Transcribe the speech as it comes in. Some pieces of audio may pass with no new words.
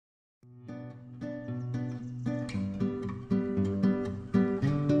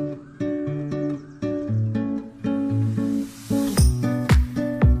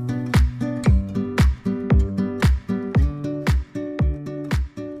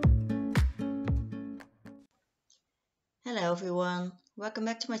Hello everyone, welcome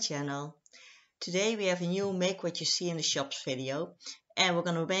back to my channel. Today we have a new make what you see in the shops video and we're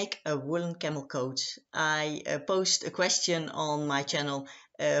gonna make a woolen camel coat. I post a question on my channel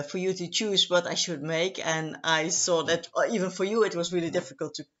for you to choose what I should make, and I saw that even for you it was really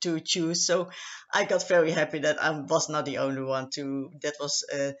difficult to choose, so I got very happy that I was not the only one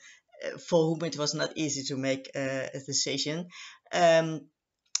for whom it was not easy to make a decision.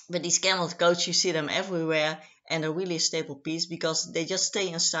 But these camel coats, you see them everywhere, and they're really a staple piece because they just stay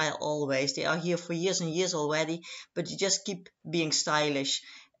in style always. They are here for years and years already, but you just keep being stylish.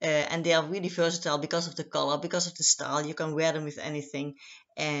 And they are really versatile because of the color, because of the style. You can wear them with anything,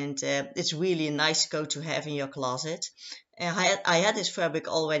 and it's really a nice coat to have in your closet. I had this fabric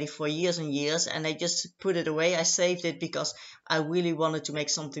already for years and years, and I just put it away. I saved it because I really wanted to make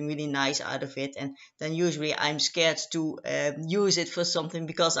something really nice out of it, and then usually I'm scared to use it for something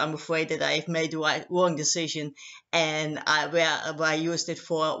because I'm afraid that I've made the wrong decision, and where I used it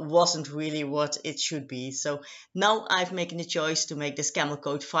for wasn't really what it should be. So now I've making the choice to make this camel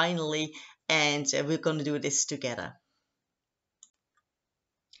coat finally, and we're gonna do this together.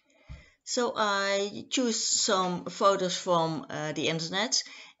 So I choose some photos from the internet,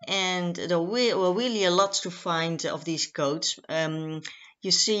 and there were really a lot to find of these coats. You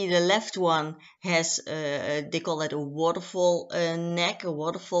see the left one has, they call it a waterfall neck, a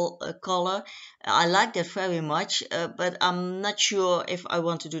waterfall collar. I like that very much, but I'm not sure if I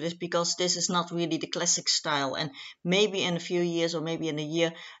want to do this because this is not really the classic style, and maybe in a few years or maybe in a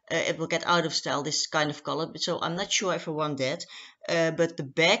year it will get out of style, this kind of color, so I'm not sure if I want that. But the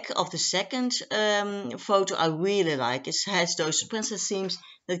back of the second photo I really like. It has those princess seams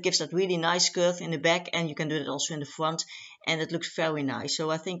that gives that really nice curve in the back, and you can do it also in the front, and it looks very nice.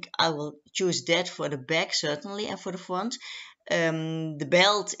 So I think I will choose that for the back certainly, and for the front. The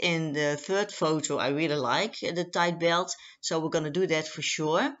belt in the third photo I really like, the tight belt, so we're gonna do that for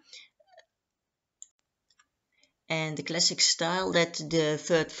sure. And the classic style that the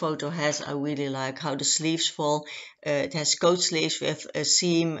third photo has, I really like how the sleeves fall. It has coat sleeves with a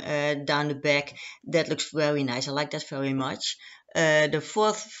seam down the back. That looks very nice. I like that very much. The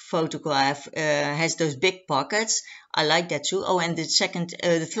fourth photograph has those big pockets. I like that too. Oh, and the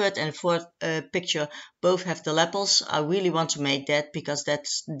third and the fourth picture both have the lapels. I really want to make that because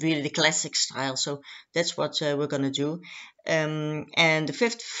that's really the classic style. So that's what we're gonna do. And the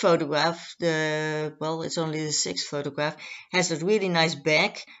fifth photograph, it's only the sixth photograph, has a really nice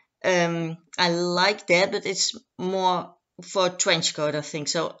back. I like that, but it's more for a trench coat, I think.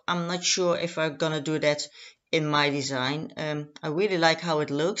 So I'm not sure if I'm gonna do that in my design. I really like how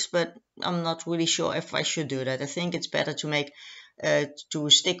it looks, but I'm not really sure if I should do that. I think it's better to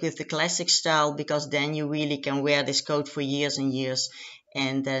stick with the classic style, because then you really can wear this coat for years and years,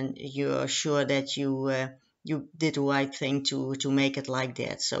 and then you're sure that you did the right thing to make it like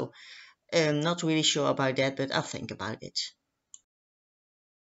that. So I'm not really sure about that, but I'll think about it.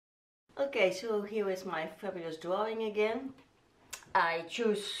 Okay, so here is my fabulous drawing again. I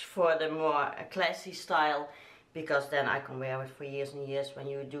choose for the more classy style because then I can wear it for years and years. When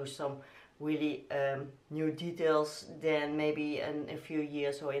you do some really new details, then maybe in a few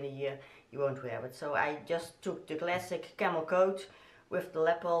years or in a year you won't wear it. So I just took the classic camel coat with the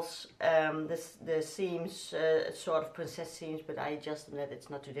lapels, the seams, sort of princess seams, but I adjusted that it's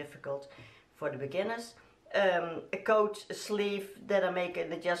not too difficult for the beginners. A coat, a sleeve, that I make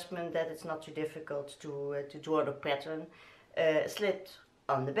an adjustment that it's not too difficult to draw the pattern. A slit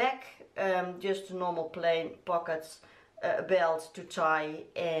on the back, just normal plain pockets, a belt to tie,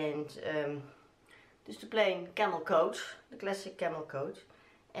 and just a plain camel coat, the classic camel coat.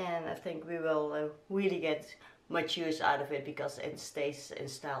 And I think we will really get much use out of it because it stays in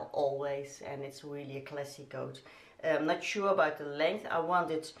style always, and it's really a classy coat. I'm not sure about the length. I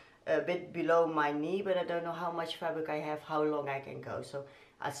want it a bit below my knee, but I don't know how much fabric I have, how long I can go. So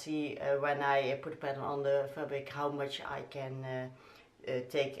I see when I put a pattern on the fabric how much I can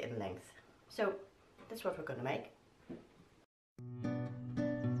take in length. So that's what we're gonna make.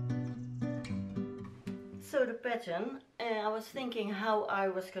 So the pattern, I was thinking how I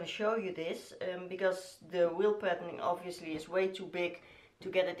was going to show you this, because the wheel patterning obviously is way too big to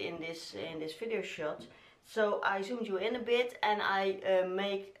get it in this video shot. So I zoomed you in a bit, and I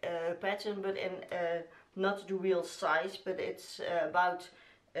make a pattern, but in not the wheel size, but it's about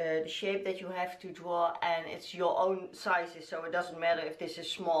the shape that you have to draw, and it's your own sizes, so it doesn't matter if this is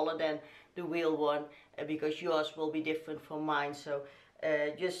smaller than the wheel one, because yours will be different from mine. So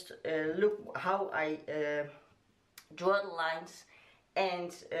just look how I draw the lines,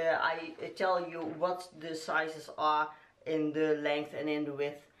 and I tell you what the sizes are in the length and in the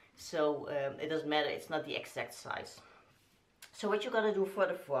width, so it doesn't matter, it's not the exact size. So what you're gonna do for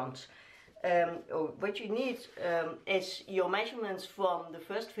the front, what you need is your measurements from the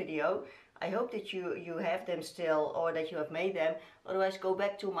first video. I hope that you have them still, or that you have made them. Otherwise, go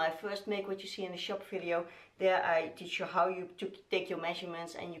back to my first Make What You See in the Shop video. There I teach you how you take your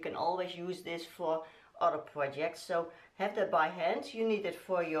measurements, and you can always use this for other projects. So have that by hand. You need it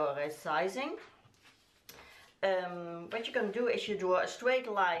for your sizing. What you're going to do is you draw a straight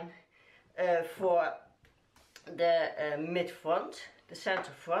line for the mid front, the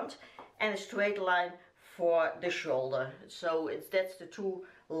center front, and a straight line for the shoulder. So that's the two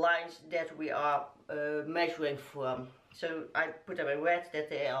lines that we are measuring from. So I put them in red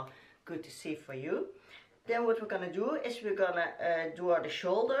that they are good to see for you. Then what we're going to do is we're going to draw the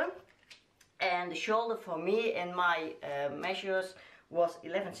shoulder. And the shoulder for me in my measures was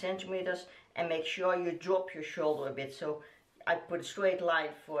 11 centimeters. And make sure you drop your shoulder a bit. So I put a straight line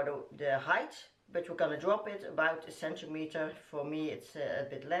for the height, but we're going to drop it about a centimeter. For me it's a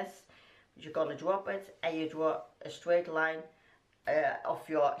bit less. You're going to drop it and you draw a straight line of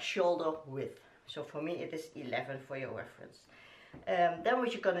your shoulder width. So for me it is 11 for your reference. Then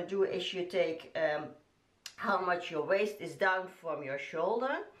what you're going to do is you take how much your waist is down from your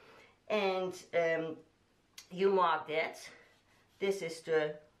shoulder, and you mark that. This is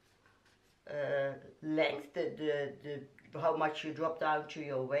the length, how much you drop down to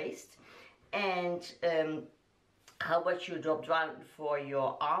your waist, and how much you drop down for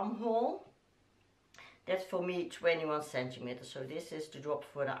your armhole. That's for me 21 centimeters. So this is the drop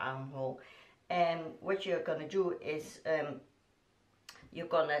for the armhole. And what you're gonna do is you're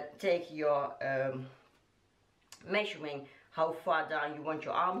gonna take your measuring how far down you want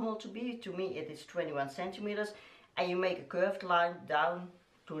your armhole to be. To me it is 21 centimeters, and you make a curved line down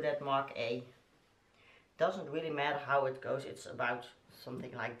to that mark A. Doesn't really matter how it goes, it's about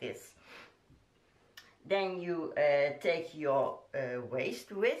something like this. Then you take your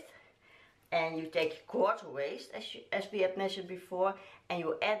waist width, and you take quarter waist as we had measured before, and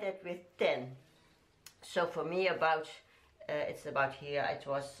you add that with 10. So for me about it's about here, it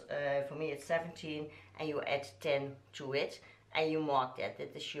was for me it's 17, and you add 10 to it, and you mark that.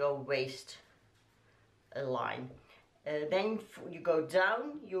 That is your waist line. Then you go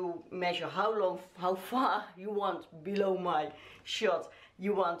down, you measure how far you want below my shot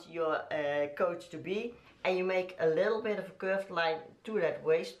you want your coat to be, and you make a little bit of a curved line to that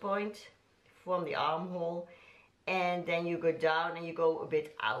waist point from the armhole, and then you go down and you go a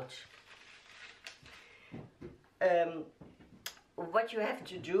bit out. What you have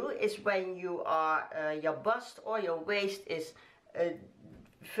to do is when you are your bust or your waist is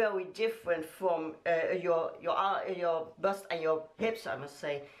very different from your bust, and your hips, I must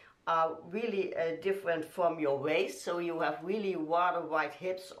say, are really different from your waist. So you have really rather wide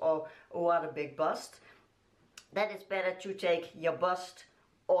hips or a rather big bust. Then it's better to take your bust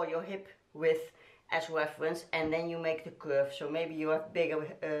or your hip width as reference, and then you make the curve. So maybe you have bigger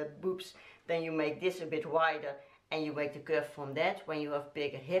boobs, then you make this a bit wider and you make the curve from that. When you have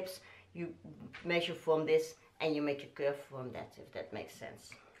bigger hips, you measure from this and you make a curve from that, if that makes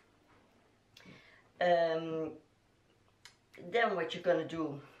sense. Then what you're gonna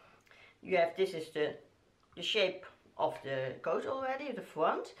do, you have, this is the shape of the coat already, the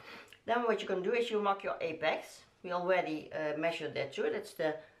front. Then what you're gonna do is you mark your apex. We already measured that too. That's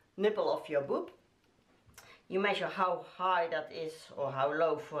the nipple of your boob. You measure how high that is or how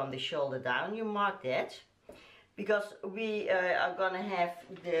low from the shoulder down. You mark that. Because we are gonna have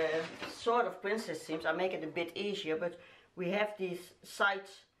the sort of princess seams. I make it a bit easier, but we have these side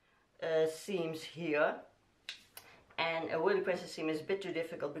seams here, and a woolly princess seam is a bit too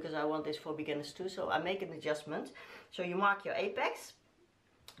difficult because I want this for beginners too, so I make an adjustment. So you mark your apex,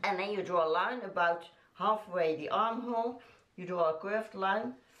 and then you draw a line about halfway the armhole. You draw a curved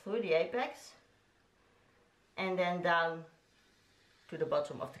line through the apex and then down to the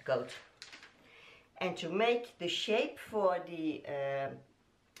bottom of the coat. And to make the shape for the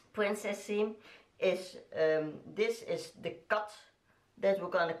princess seam is this is the cut that we're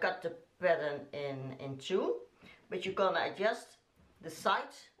gonna cut the pattern in two, but you're gonna adjust the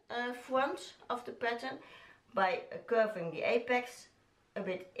side front of the pattern by curving the apex a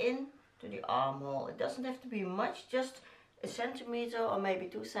bit in to the armhole. It doesn't have to be much, just a centimeter or maybe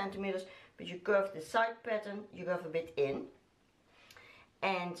 2 centimeters, but you curve the side pattern, you curve a bit in.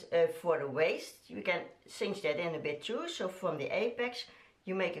 And for the waist, you can cinch that in a bit too. So from the apex,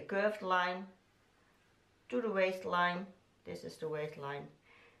 you make a curved line to the waistline. This is the waistline.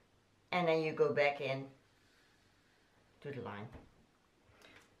 And then you go back in to the line.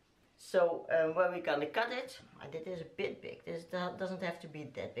 So where we're gonna cut it, I did this a bit big. This doesn't have to be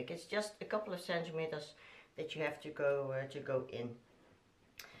that big. It's just a couple of centimeters that you have to go in.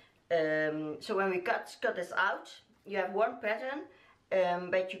 So when we cut this out, you have one pattern,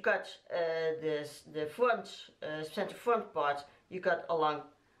 but you cut the front center front part, you cut along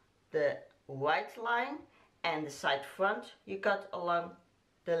the right line, and the side front you cut along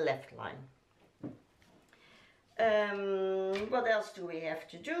the left line. What else do we have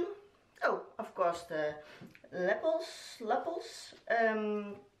to do? Oh, of course, the lapels.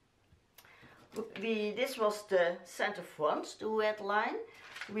 This was the center front, the red line.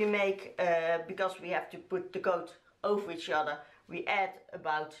 We make, because we have to put the coat over each other, we add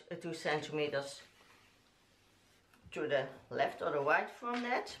about 2 centimeters to the left or the right from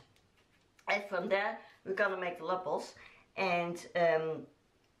that. And from there, we're gonna make the lapels. And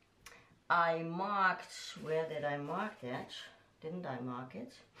I marked, where did I mark that? Didn't I mark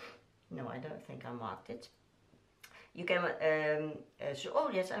it? No, I don't think I marked it. You can, oh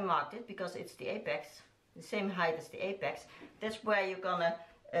yes, I marked it because it's the apex, the same height as the apex. That's where you're gonna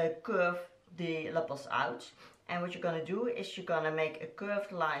curve the lapels out. And what you're gonna do is you're gonna make a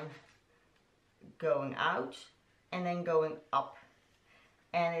curved line going out and then going up.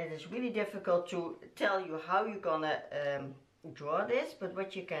 And it is really difficult to tell you how you're gonna draw this, but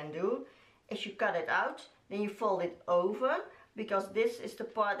what you can do is you cut it out, then you fold it over, because this is the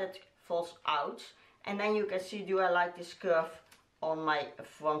part that falls out, and then you can see, do I like this curve on my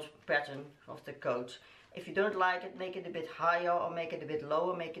front pattern of the coat. If you don't like it, make it a bit higher or make it a bit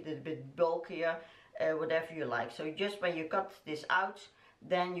lower, make it a bit bulkier, whatever you like. So just when you cut this out,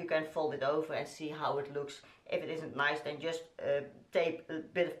 then you can fold it over and see how it looks. If it isn't nice, then just tape a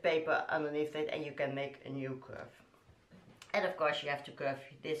bit of paper underneath it and you can make a new curve. And of course you have to curve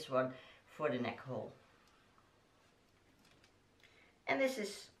this one for the neck hole. And this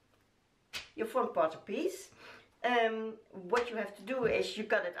is your front part of piece. What you have to do is you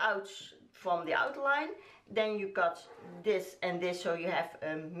cut it out from the outline, then you cut this and this, so you have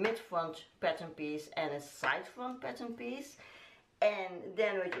a mid front pattern piece and a side front pattern piece. And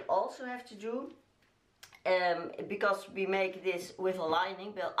then what you also have to do, because we make this with a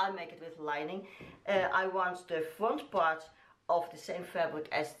lining, well, I make it with a lining, I want the front part of the same fabric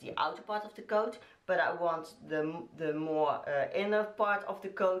as the outer part of the coat, but I want the more inner part of the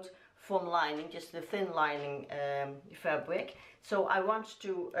coat from lining, just the thin lining fabric. So I want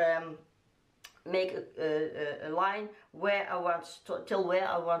to make a line where I want till where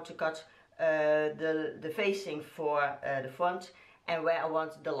I want to cut the facing for the front, and where I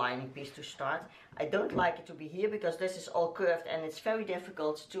want the lining piece to start. I don't like it to be here because this is all curved and it's very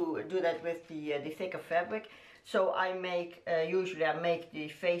difficult to do that with the thicker fabric. So I make, usually I make the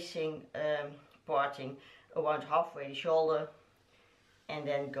facing parting around halfway the shoulder and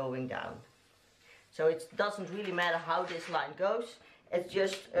then going down. So it doesn't really matter how this line goes. It's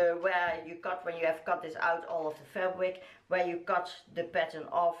just where you cut, when you have cut this out, all of the fabric, where you cut the pattern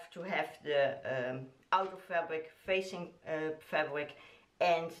off to have the outer fabric, facing fabric,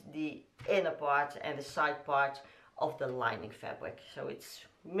 and the inner part and the side part of the lining fabric. So it's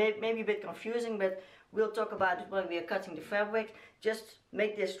maybe a bit confusing, but we'll talk about it when we are cutting the fabric. Just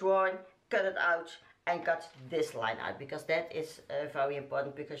make this drawing, cut it out, and cut this line out, because that is very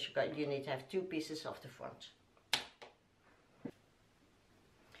important, because you need to have two pieces of the front.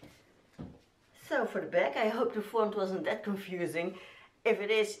 So for the back, I hope the front wasn't that confusing. If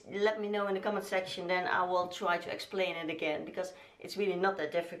it is, let me know in the comment section, then I will try to explain it again, because it's really not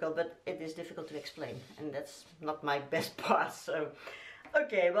that difficult, but it is difficult to explain, and that's not my best part. So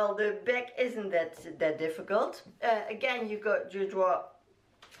okay, well, the back isn't that difficult. Again, you draw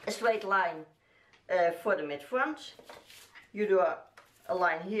a straight line for the mid front. You do a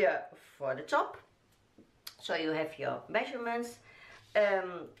line here for the top, so you have your measurements.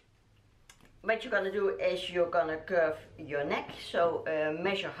 What you're gonna do is you're gonna curve your neck, so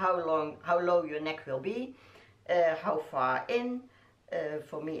measure how low your neck will be, how far in.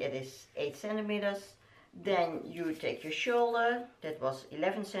 For me it is 8 centimeters. Then you take your shoulder, that was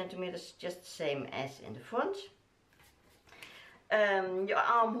 11 centimeters, just the same as in the front. Your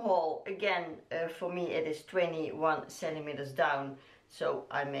armhole, again, for me it is 21 centimeters down, so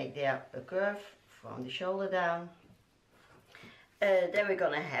I make there a curve from the shoulder down. Then we're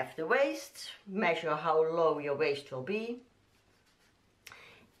gonna have the waist, measure how low your waist will be,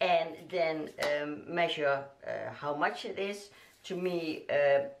 and then measure how much it is. To me,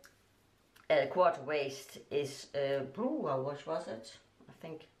 a quarter waist is, how much was it? I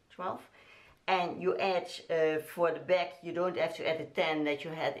think 12. And you add, for the back, you don't have to add the 10 that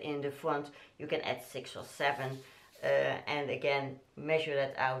you had in the front, you can add 6 or 7. And again, measure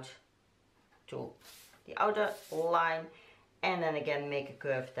that out to the outer line. And then again make a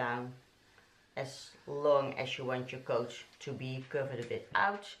curve down as long as you want your coat to be, curve it a bit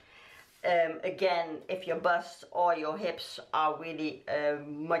out. Again, if your bust or your hips are really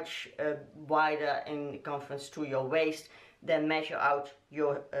much wider in conference to your waist, then measure out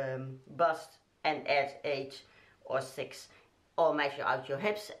your bust and add 8 or 6, or measure out your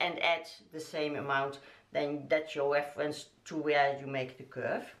hips and add the same amount. Then that's your reference to where you make the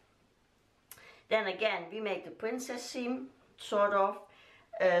curve. Then again, we make the princess seam, sort of.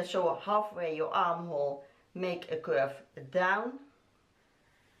 So halfway your armhole, make a curve down.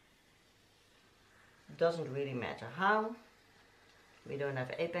 Doesn't really matter how. We don't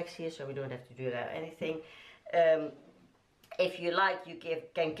have apex here, so we don't have to do that or anything. If you like, you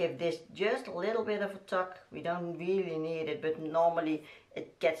can give this just a little bit of a tuck. We don't really need it, but normally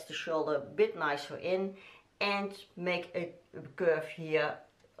it gets the shoulder a bit nicer in. And make a curve here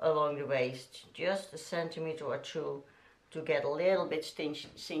along the waist, just a centimeter or 2, to get a little bit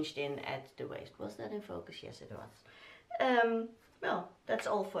cinched in at the waist. Was that in focus? Yes, it was. Well, that's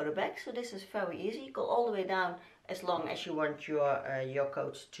all for the back, so this is very easy. Go all the way down as long as you want your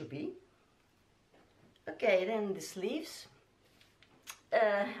coat to be. Okay, then the sleeves.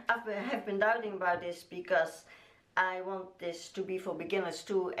 I have been doubting about this because I want this to be for beginners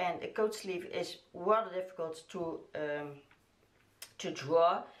too, and a coat sleeve is rather difficult to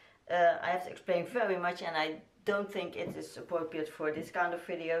draw. I have to explain very much, and I don't think it is appropriate for this kind of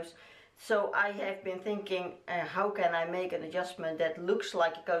videos. So I have been thinking, how can I make an adjustment that looks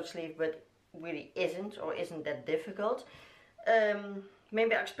like a coat sleeve but really isn't, or isn't that difficult.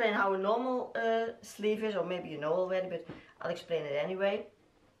 Maybe I'll explain how a normal sleeve is, or maybe you know already, but I'll explain it anyway.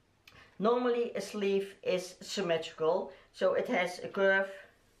 Normally a sleeve is symmetrical, so it has a curve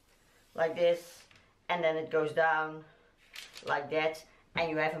like this, and then it goes down like that, and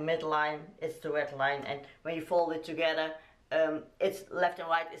you have a midline, it's the red line, and when you fold it together, it's left and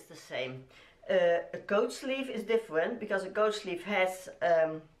right is the same. A coat sleeve is different because a coat sleeve has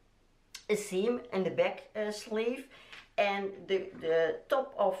a seam in the back sleeve, and the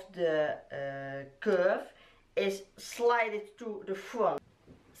top of the curve is slided to the front.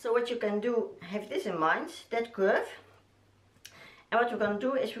 So what you can do, have this in mind, that curve, and what we're going to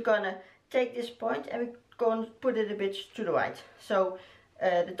do is we're going to take this point and we're going to put it a bit to the right. So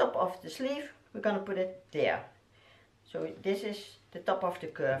the top of the sleeve, we're going to put it there. So this is the top of the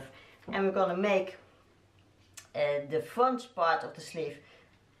curve, and we're going to make the front part of the sleeve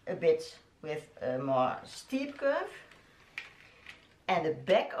a bit with a more steep curve, and the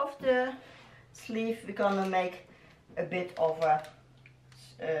back of the sleeve we're going to make a bit of a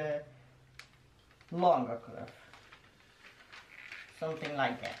longer curve, something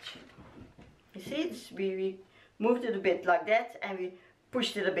like that. You see, we moved it a bit like that, and we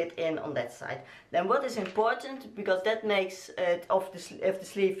pushed it a bit in on that side. Then what is important, because that makes it if the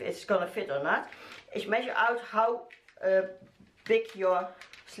sleeve is gonna fit or not, is measure out how big your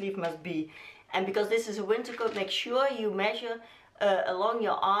sleeve must be. And because this is a winter coat, make sure you measure along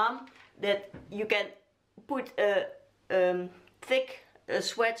your arm that you can put a thick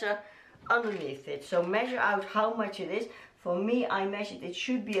sweater underneath it. So measure out how much it is. For me, I measured it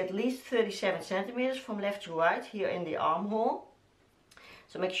should be at least 37 centimeters from left to right here in the armhole.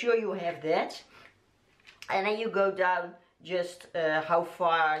 So make sure you have that, and then you go down just how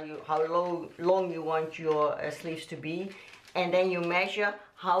long you want your sleeves to be, and then you measure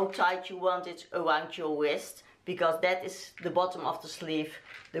how tight you want it around your wrist, because that is the bottom of the sleeve,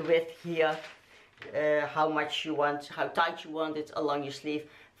 the width here, how tight you want it along your sleeve,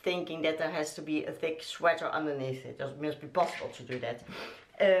 thinking that there has to be a thick sweater underneath it. It must be possible to do that.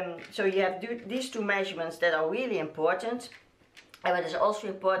 So you have these two measurements that are really important. And what is also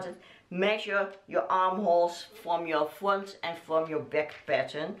important, measure your armholes from your front and from your back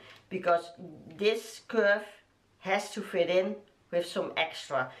pattern, because this curve has to fit in with some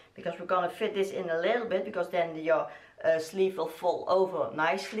extra, because we're going to fit this in a little bit, because then your sleeve will fall over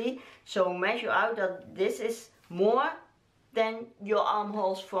nicely. So measure out that this is more than your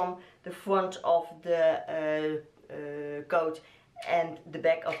armholes from the front of the coat and the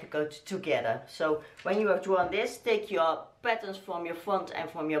back of the coat together. So when you have drawn this, take your patterns from your front and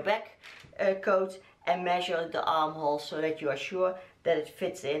from your back coat and measure the armholes so that you are sure that it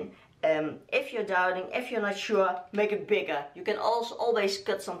fits in. If you're doubting, if you're not sure, make it bigger. You can also always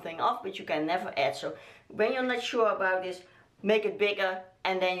cut something off, but you can never add. So when you're not sure about this, make it bigger,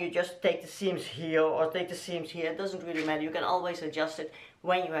 and then you just take the seams here or take the seams here. It doesn't really matter. You can always adjust it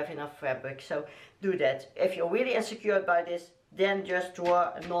when you have enough fabric. So do that. If you're really insecure about this, then just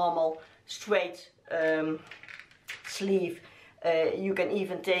draw a normal straight sleeve. You can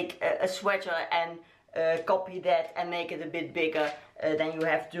even take a sweater and copy that and make it a bit bigger. then you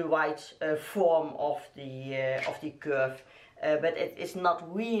have the right form of the curve. But it is not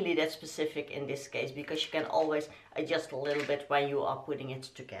really that specific in this case, because you can always adjust a little bit when you are putting it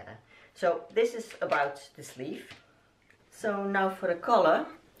together. So this is about the sleeve. So now for the color,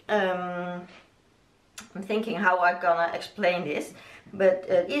 I'm thinking how I'm gonna explain this, but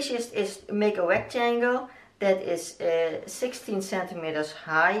easiest is to make a rectangle that is 16 centimeters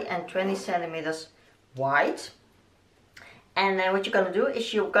high and 20 centimeters wide. And what you're gonna do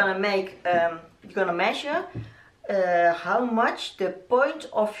is you're gonna measure how much the point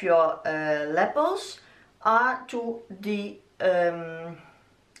of your lapels are to the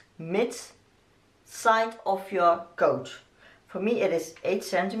mid side of your coat. For me it is 8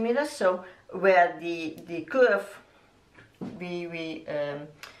 centimeters, so where the curve, we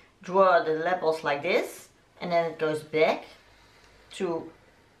draw the lapels like this, and then it goes back to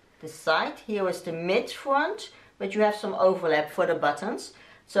the side. Here is the mid front, but you have some overlap for the buttons.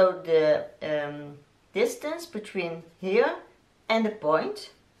 So the distance between here and the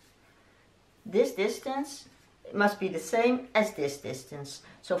point, this distance must be the same as this distance.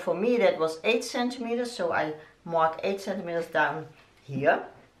 So for me that was 8 centimeters, so I mark 8 centimeters down here.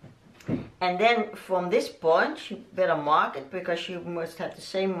 And then from this point you better mark it, because you must have the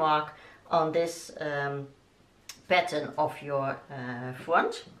same mark on this pattern of your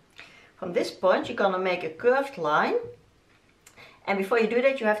front. From this point you're gonna make a curved line, and before you do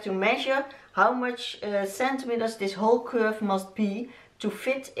that you have to measure how much centimeters this whole curve must be to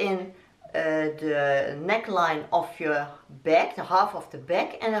fit in the neckline of your back, the half of the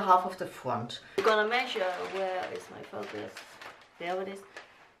back and the half of the front. You're gonna measure, where is my focus? There it is.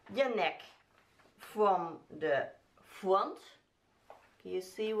 Your neck from the front. Can you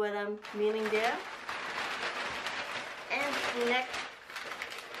see what I'm meaning there? And the neck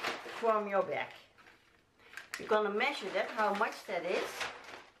from your back. You're gonna measure that, how much that is,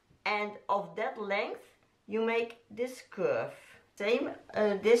 and of that length you make this curve. Same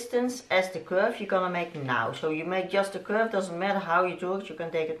distance as the curve you're gonna make now. So you make just the curve, doesn't matter how you do it, you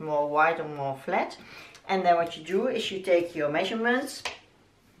can take it more wide or more flat. And then what you do is you take your measurements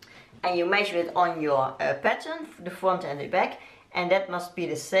and you measure it on your pattern, the front and the back, and that must be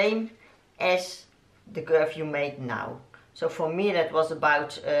the same as the curve you made now. So for me that was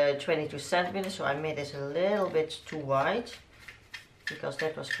about 22 centimeters, so I made this a little bit too wide, because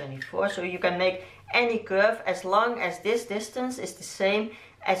that was 24. So you can make any curve as long as this distance is the same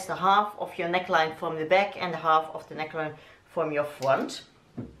as the half of your neckline from the back and the half of the neckline from your front.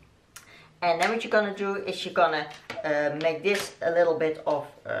 And then what you're gonna do is you're gonna make this a little bit of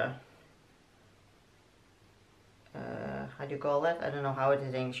how do you call that? I don't know how it is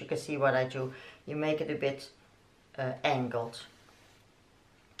in English. You can see what I do. You make it a bit angled,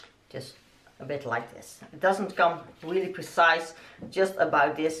 just a bit like this. It doesn't come really precise, just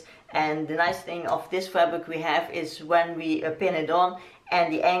about this. And the nice thing of this fabric we have is when we pin it on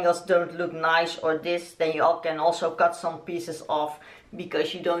and the angles don't look nice or this, then you can also cut some pieces off,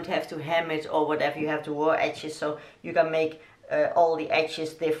 because you don't have to hem it or whatever. You have the raw edges, so you can make all the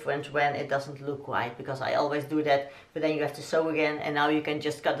edges different when it doesn't look right, because I always do that, but then you have to sew again, and now you can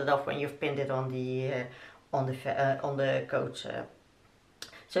just cut it off when you've pinned it on the coat.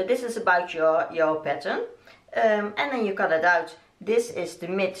 So this is about your pattern, and then you cut it out. This is the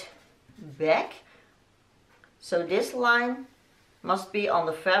mid back, so this line must be on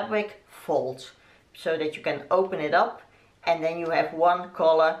the fabric fold, so that you can open it up, and then you have one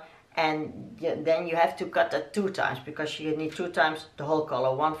color. And then you have to cut that 2 times, because you need 2 times the whole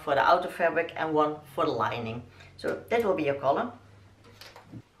color, one for the outer fabric and one for the lining. So that will be your color.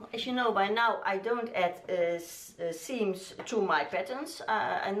 As you know by now, I don't add seams to my patterns.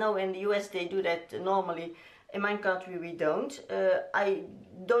 I know in the US they do that normally. In my country we don't. I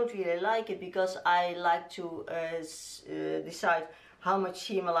don't really like it, because I like to decide how much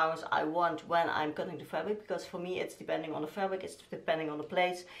seam allowance I want when I'm cutting the fabric, because for me it's depending on the fabric, it's depending on the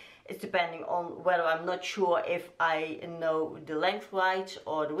place, it's depending on whether I'm not sure if I know the length right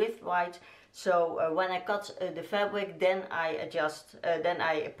or the width right. So when I cut the fabric, then I adjust, then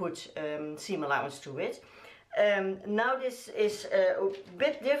I put seam allowance to it. Now this is a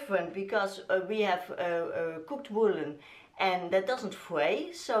bit different, because we have cooked woolen, and that doesn't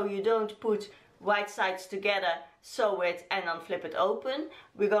fray, so you don't put right sides together, sew it and then flip it open.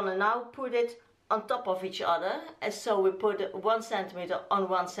 We're gonna now put it on top of each other, and so we put 1 centimeter on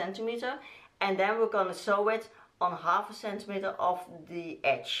 1 centimeter, and then we're gonna sew it on ½ centimeter of the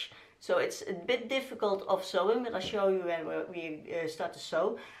edge. So it's a bit difficult of sewing, but I'll show you when we start to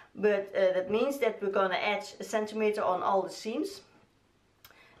sew. But that means that we're gonna add 1 centimeter on all the seams,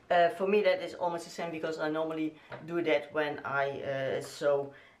 For me that is almost the same, because I normally do that when I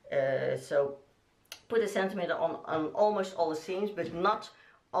sew. So put a centimeter on almost all the seams, but not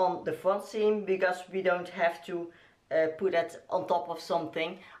on the front seam, because we don't have to put that on top of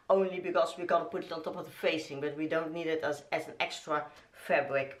something, only because we're going to put it on top of the facing, but we don't need it as an extra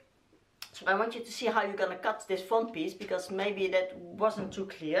fabric. So I want you to see how you're going to cut this front piece, because maybe that wasn't too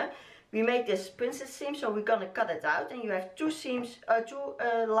clear. We made this princess seam, so we're going to cut it out, and you have two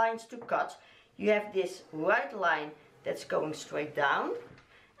lines to cut. You have this right line that's going straight down,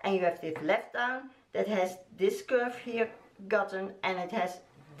 and you have this left down that has this curve here gotten, and it has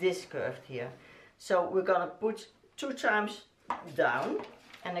this curve here. So we're going to put 2 times down,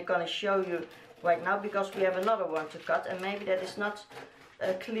 and I'm going to show you right now, because we have another one to cut, and maybe that is not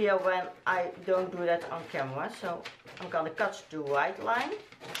clear when I don't do that on camera. So I'm going to cut the right line.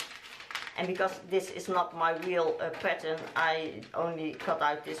 And because this is not my real pattern, I only cut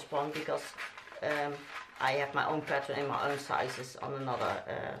out this one, because I have my own pattern in my own sizes on another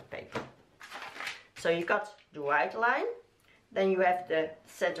paper. So you cut the right line, then you have the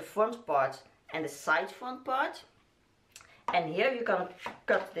center front part and the side front part. And here you're going to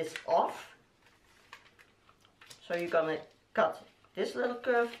cut this off. So you're going to cut this little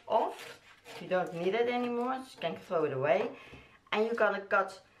curve off. You don't need it anymore, you can throw it away. And you're going to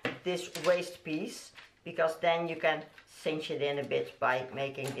cut this waist piece, because then you can cinch it in a bit by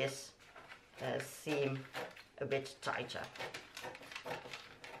making this seam a bit tighter.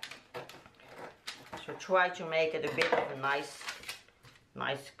 So try to make it a bit of a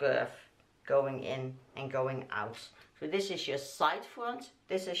nice curve going in and going out. So this is your side front,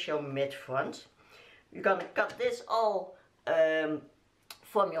 this is your mid front. You're going to cut this all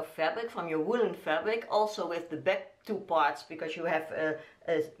from your fabric, from your woolen fabric, also with the back 2 parts, because you have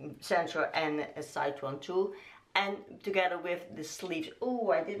a center and a side one too, and together with the sleeves.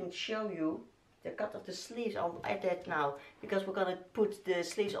 Oh, I didn't show you the cut of the sleeves. I'll add that now, because we're going to put the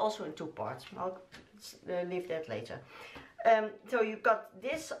sleeves also in 2 parts. I'll leave that later. So you got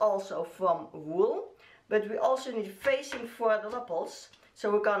this also from wool, but we also need facing for the lapels.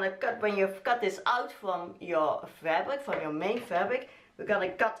 So we're going to cut, when you've cut this out from your fabric, from your main fabric, we're going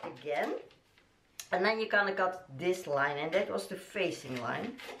to cut again. And then you're going to cut this line, and that was the facing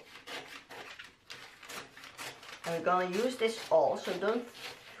line. And we're going to use this all, so don't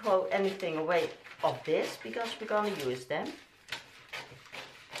throw anything away of this, because we're going to use them.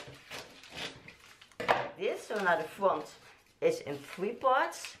 Like this, so now the front is in 3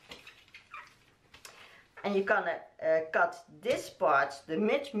 parts. And you're going to cut this part, the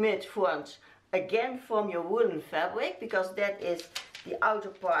mid front, again from your woolen fabric, because that is the outer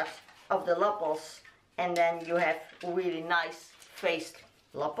part of the lapels, and then you have a really nice faced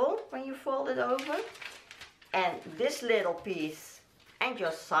lapel when you fold it over. And this little piece and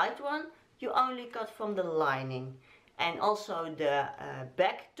your side one you only cut from the lining, and also the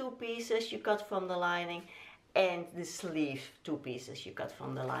back 2 pieces you cut from the lining, and the sleeve 2 pieces you cut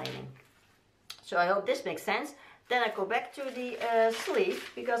from the lining. So I hope this makes sense. Then I go back to the sleeve,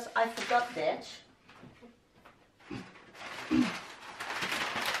 because I forgot that.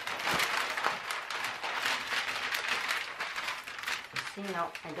 See,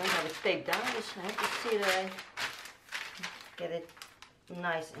 now I don't have it taped down, so I have to see that I get it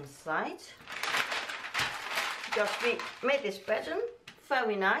nice inside. Because we made this pattern,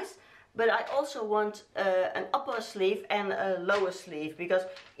 very nice, but I also want an upper sleeve and a lower sleeve, because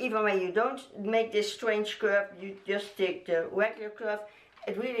even when you don't make this strange curve, you just take the regular curve,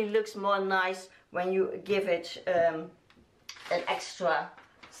 it really looks more nice when you give it an extra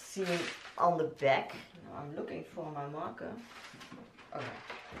seam on the back. Now I'm looking for my marker.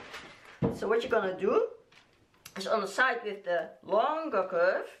 Okay. So what you're gonna do is, on the side with the longer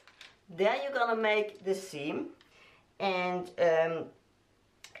curve, there you're gonna make the seam, and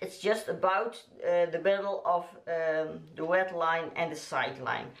it's just about the middle of the wet line and the side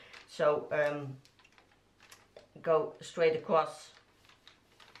line. So go straight across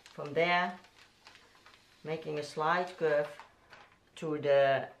from there, making a slight curve to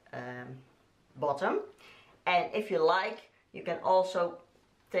the bottom. And if you like, you can also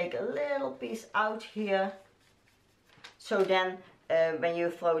take a little piece out here. So then when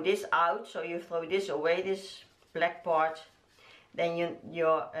you throw this out, so you throw this away, this black part, then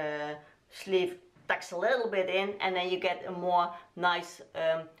your sleeve tucks a little bit in, and then you get a more nice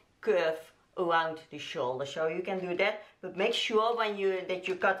curve around the shoulder. So you can do that, but make sure when you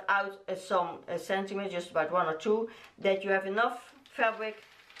cut out some centimeters, just about 1 or 2, that you have enough fabric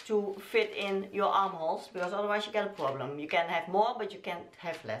to fit in your armholes, because otherwise you get a problem. You can have more, but you can't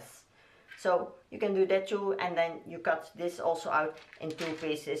have less. So you can do that too, and then you cut this also out in two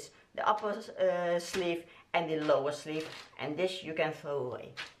pieces, the upper sleeve and the lower sleeve, and this you can throw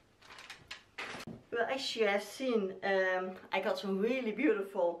away. Well, as you have seen, I got some really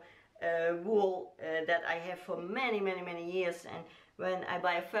beautiful wool that I have for many years, and when I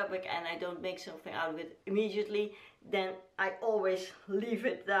buy a fabric and I don't make something out of it immediately, then I always leave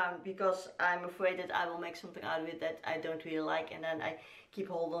it down because I'm afraid that I will make something out of it that I don't really like, and then I keep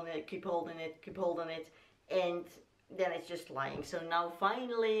holding it, and then it's just lying. So now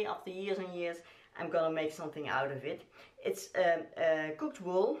finally, after years and years, I'm gonna make something out of it. It's cooked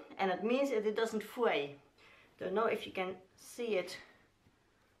wool, and it means that it doesn't fray. Don't know if you can see it.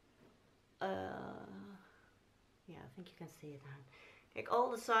 Yeah, I think you can see it now. Like, all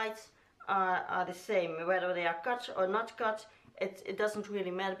the sides are the same, whether they are cut or not cut. It doesn't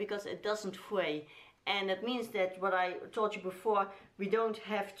really matter because it doesn't fray. And that means that, what I told you before, we don't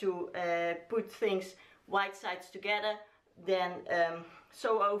have to put things white sides together, then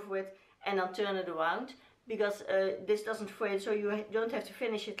sew over it and then turn it around, because this doesn't fray, so you don't have to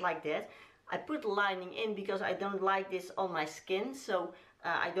finish it like that. I put the lining in because I don't like this on my skin, so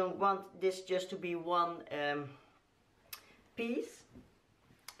I don't want this just to be one piece.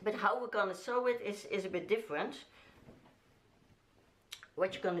 But how we're gonna sew it is a bit different.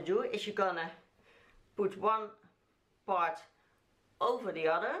 What you're gonna do is you're gonna put one part over the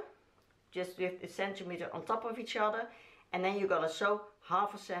other, just with a centimeter on top of each other, and then you're gonna sew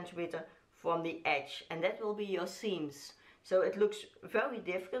half a centimeter from the edge, and that will be your seams. So it looks very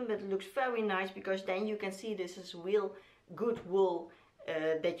different, but it looks very nice, because then you can see this is real good wool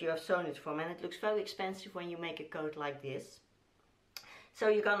that you have sewn it from, and it looks very expensive when you make a coat like this. So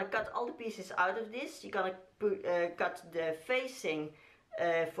you're gonna cut all the pieces out of this. You're gonna cut the facing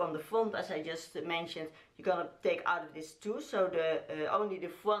from the front, as I just mentioned. You're gonna take out of this too, so the only the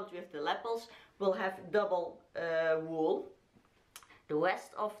front with the lapels will have double wool. The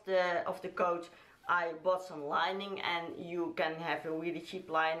rest of the coat, I bought some lining, and you can have a really cheap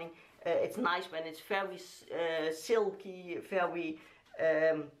lining. It's nice when it's very silky, very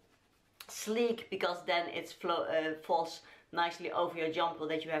sleek, because then it falls nicely over your jumper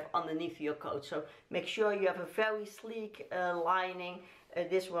that you have underneath your coat. So make sure you have a very sleek lining.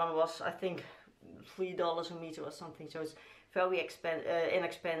 This one was, I think, $3 a meter or something, so it's very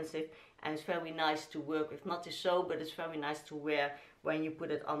inexpensive, and it's very nice to work with. Not to sew, but it's very nice to wear when you put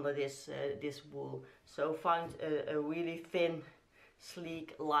it under this wool. So find a really thin,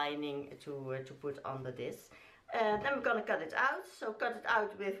 sleek lining to put under this. Then we're gonna cut it out. So cut it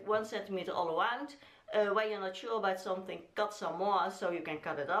out with 1 centimeter all around. When you're not sure about something, cut some more so you can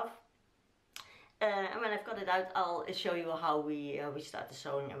cut it off. And when I've cut it out, I'll show you how we start the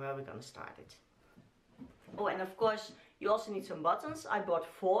sewing and where we're gonna start it. Oh, and of course, you also need some buttons. I bought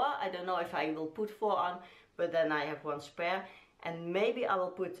 4. I don't know if I will put 4 on, but then I have 1 spare. And maybe I will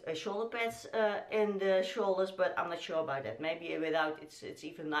put shoulder pads in the shoulders, but I'm not sure about that. Maybe without, it's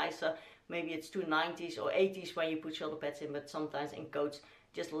even nicer. Maybe it's 290s or 80s when you put shoulder pads in, but sometimes in coats,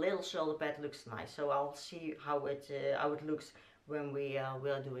 just a little shoulder pad looks nice. So I'll see how it looks when we are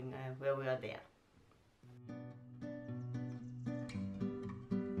there.